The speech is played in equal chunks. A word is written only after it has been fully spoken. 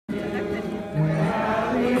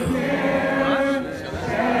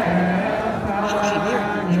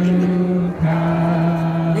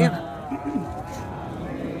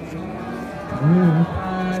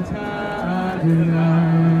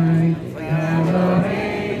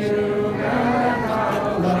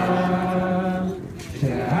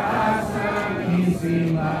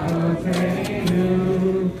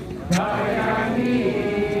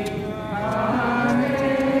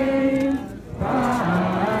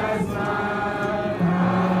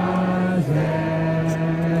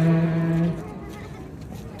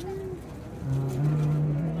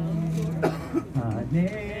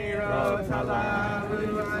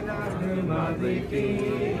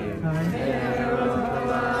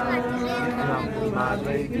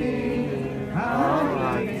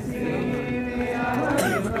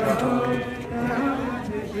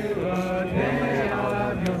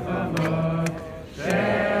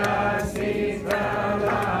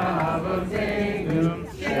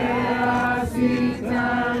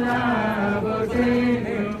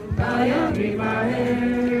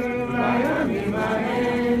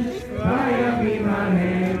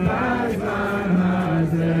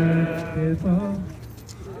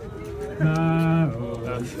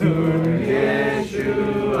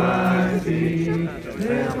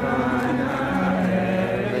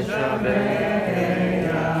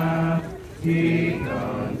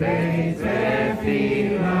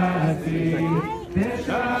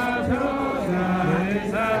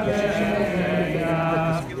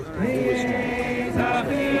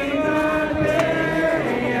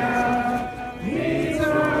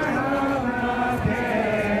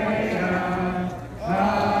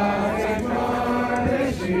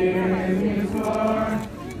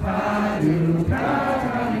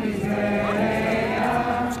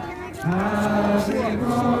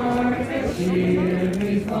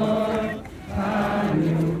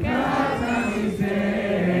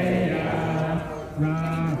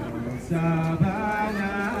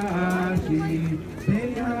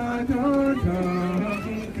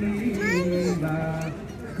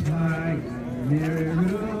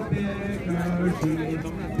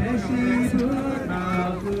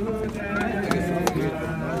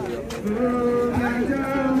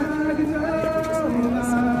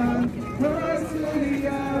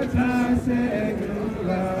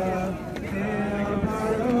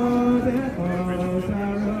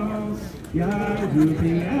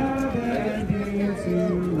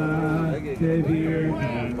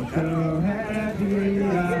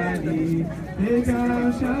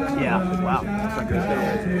Yeah, wow.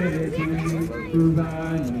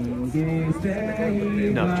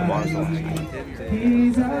 No, tomorrow's the last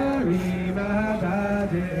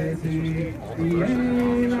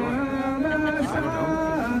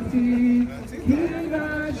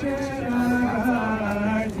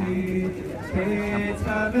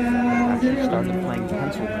started playing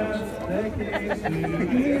pencil notes.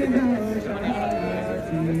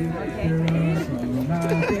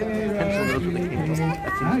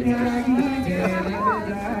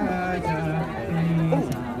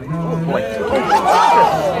 Oh boy.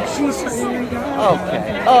 Jesus. Okay.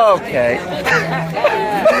 Okay.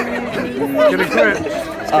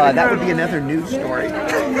 That would be another news story.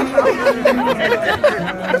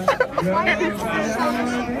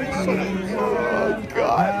 Oh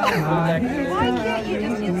God. Why can't you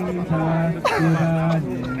just use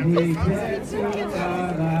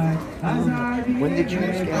When did you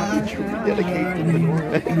rededicate the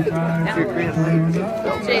menorah to your grandparents?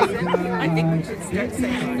 Jason, I think we should start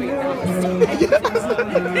saying we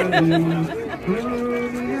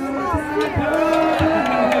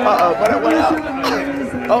Uh-oh, but it went out.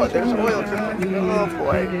 Oh, there's oil dripping. Oh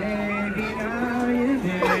boy.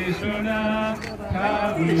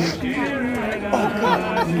 Oh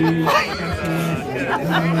God.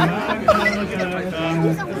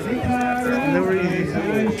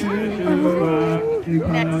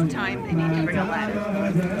 next time they need to bring a ladder.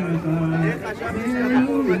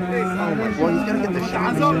 Well, he's gonna get the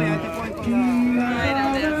shot.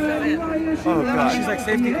 Oh God. She's like,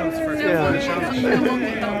 safety comes first. Yeah.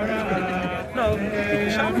 No,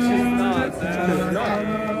 showers is not.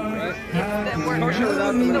 Kosher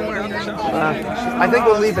without the I think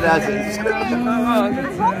we'll leave it as is.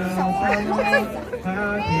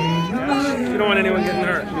 You don't want anyone getting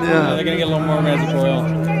hurt. Yeah. They're gonna get a little more magic oil.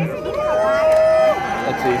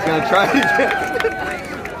 Let's see, he's gonna try it again.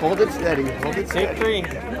 Hold it steady, hold it steady. Take 3.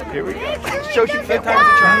 Here we go. Show she can't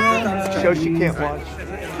watch. Show she can't watch.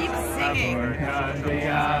 Keep singing.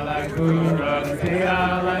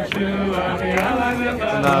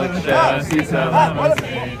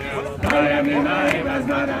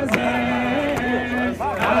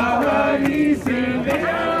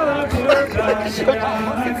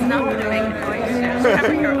 It's not going to make noise. Just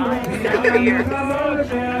cover your eyes. Cover your ears.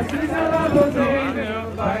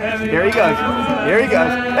 Here he goes. Here he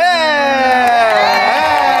goes. Hey!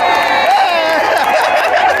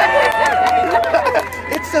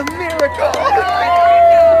 It's a miracle.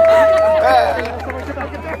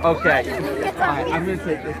 Okay. Alright, I'm gonna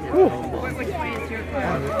take this here.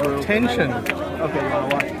 Tension. Okay, you wanna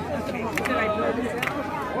watch?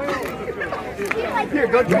 Here,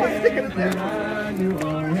 go try sticking it there.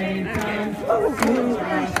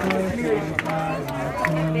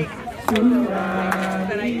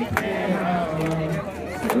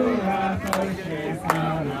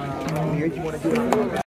 Here, do you want to do it?